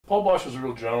Paul Bosch was a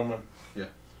real gentleman. Yeah.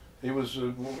 He was,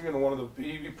 one of the.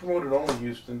 He promoted only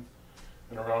Houston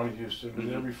and around Houston, but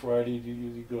every Friday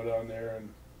he'd go down there, and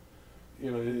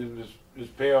his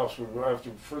payoffs were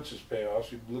after Fritz's payoffs.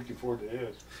 He'd be looking forward to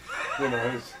his.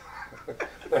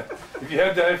 If you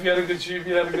had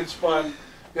a good spot,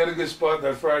 in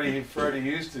that Friday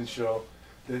Houston show,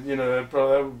 then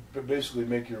that would basically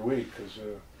make your week, because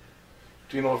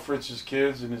between all Fritz's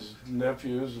kids and his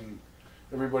nephews and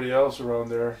everybody else around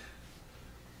there,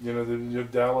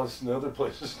 Dallas and other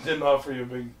places didn't offer you a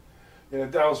big.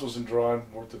 Dallas wasn't drawing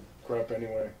worth the crap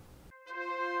anyway.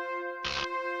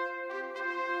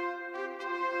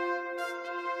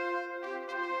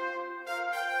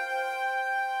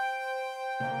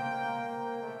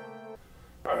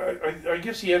 I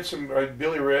guess he had some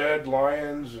Billy Red,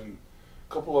 Lyons, and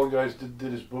a couple other guys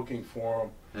did his booking for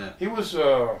him. Yeah.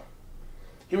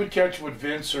 He would catch with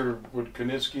Vince or with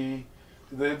Koniski.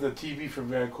 The TV from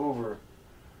Vancouver,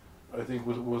 I think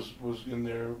was in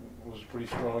there, was pretty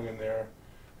strong in there,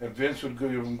 and Vince would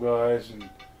give him guys, and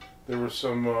there were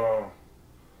some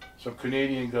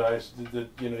Canadian guys that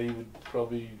he would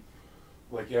probably,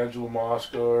 like Angelo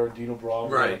Mosca or Dino Bravo.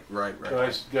 Right.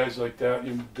 Guys like that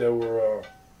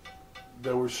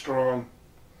that were strong.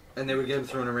 And they would get him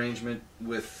through an arrangement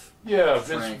with. Yeah,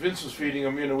 Frank. Vince was feeding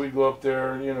him. We'd go up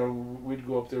there. We'd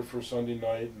go up there for Sunday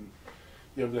night, and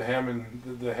you have the ham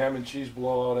and cheese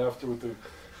blowout after with the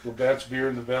Labatt's beer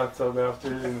in the bathtub after,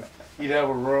 and he'd have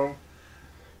a room.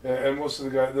 And most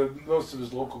of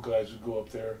his local guys would go up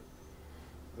there,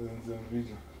 and then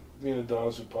me and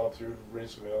Adonis would pop through,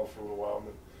 raise some hell for a little while,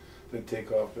 and then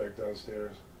take off back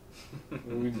downstairs.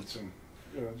 And we did some,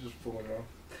 just fooling around.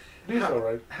 He's all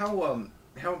right. How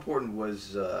important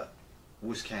was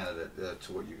Canada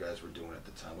to what you guys were doing at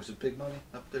the time? Was it big money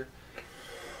up there?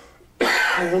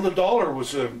 Well, the dollar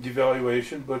was a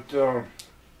devaluation, but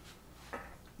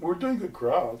we were doing good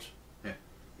crowds. Yeah.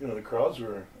 The crowds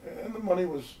were, and the money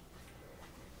was.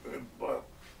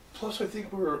 Plus, I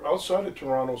think we were outside of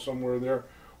Toronto somewhere there.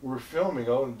 We were filming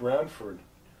out in Brantford.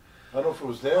 I don't know if it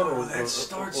was then or... that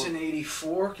starts in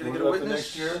 '84. Can I get a witness?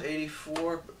 Next year?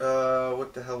 '84.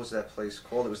 What the hell was that place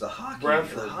called? It was the hockey.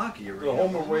 Brantford. The hockey arena. The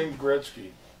home of Wayne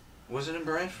Gretzky. Was it in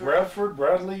Brantford? Bradford.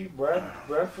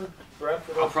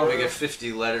 I'll probably get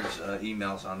 50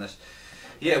 emails on this.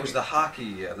 Yeah, it was the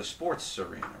hockey, the sports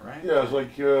arena, right? Yeah, it was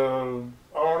like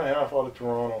hour and a half out of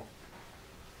Toronto.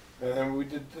 And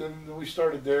we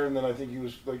started there, and then I think he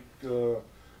was like, of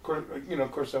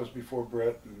course that was before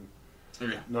Brett and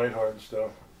Neidhart and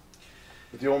stuff.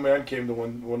 But the old man came to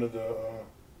one of the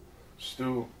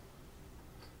Stu,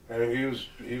 and he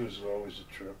was always a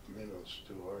trip.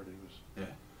 Stu Hart.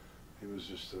 He was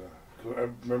just. I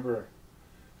remember,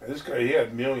 this guy, he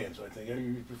had millions. I think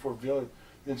before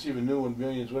Vince even knew when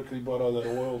millions. What, 'cause he bought all that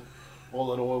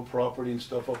oil property and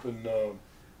stuff up in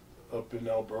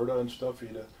Alberta and stuff.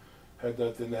 He'd had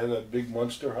that. Then they had that big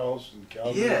Munster house in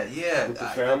Calgary. Yeah. With the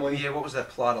family. What was that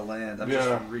plot of land? I'm just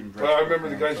reading. Well, I remember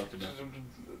the guys.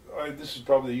 This is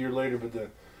probably a year later, but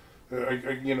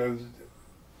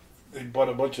they bought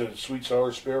a bunch of sweet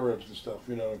sour spare ribs and stuff.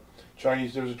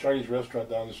 Chinese. There was a Chinese restaurant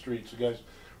down the street. So guys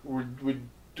would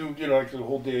do like the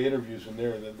whole day interviews in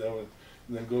there, and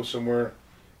then go somewhere,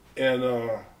 and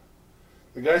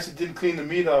the guys that didn't clean the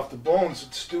meat off the bones,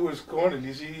 Stu was going, and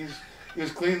he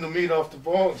was cleaning the meat off the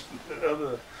bones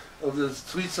of the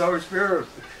sweet sour spare ribs.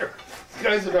 The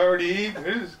guys had already eaten.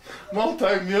 He was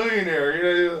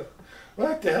multi-millionaire.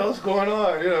 What the hell's going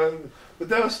on? But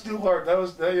that was Stu Hart. That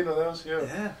was him.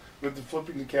 Yeah. With the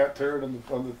flipping the cat turd on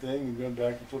the thing and going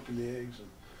back and flipping the eggs.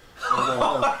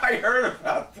 I heard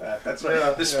about that. That's right.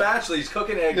 Yeah, the spatula, he's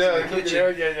cooking eggs in the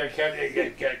kitchen.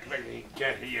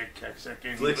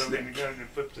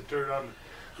 Flips the turd on,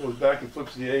 goes back and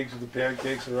flips the eggs and the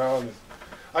pancakes around.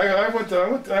 And I went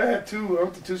to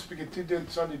two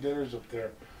Sunday dinners up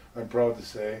there. I'm proud to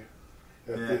say.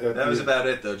 That was about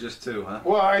it though, just two, huh?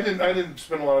 Well, I didn't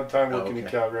spend a lot of time working in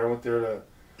Calgary. I went there to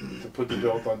put the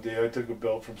belt on Dave. I took a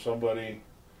belt from somebody,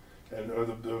 or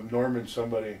the Norman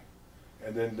somebody.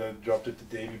 And then dropped it to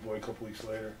Davey Boy a couple weeks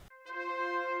later.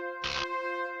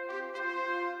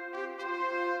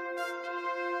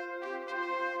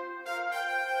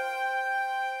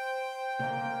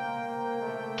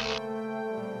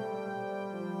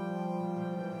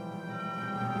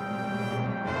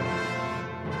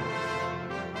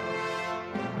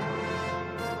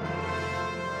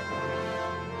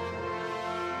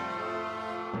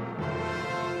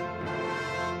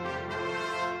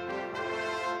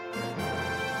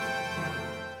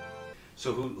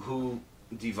 So who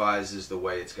devises the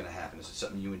way it's going to happen? Is it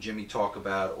something you and Jimmy talk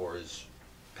about, or is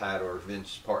Pat or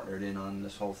Vince partnered in on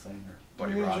this whole thing, or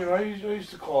Buddy You Rock? know, I used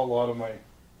to call a lot of my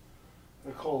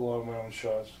own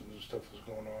shots and stuff was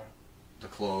going on. The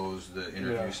close, the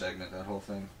interview segment, that whole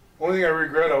thing. Only thing I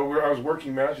regret, I was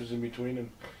working matches in between, and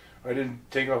I didn't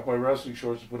take off my wrestling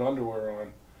shorts and put underwear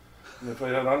on. And if I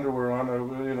had underwear on, I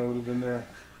would have been there.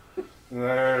 And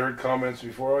I heard comments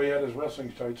before, oh, he had his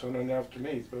wrestling tights on and after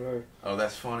me. But Oh,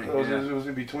 that's funny. it was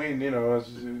in between,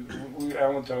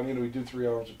 Allentown, we do 3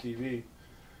 hours of TV.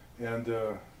 And,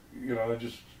 I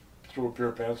just threw a pair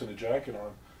of pants and a jacket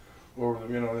on over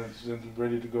them, and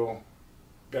ready to go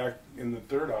back in the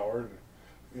third hour.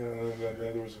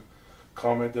 There was a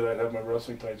comment that I'd have my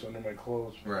wrestling tights under my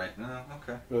clothes. Right. No,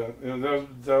 okay. But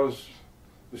that was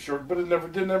the short, but it never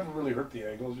really hurt the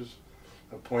ankle. Just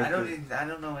a point. I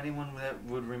don't know anyone that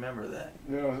would remember that.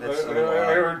 I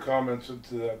heard comments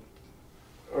to that,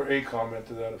 or a comment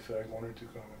to that effect, one or two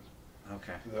comments.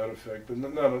 Okay. To that effect, but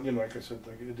not like I said,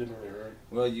 it didn't really hurt.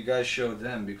 Well, you guys showed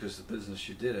them because the business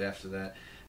you did after that.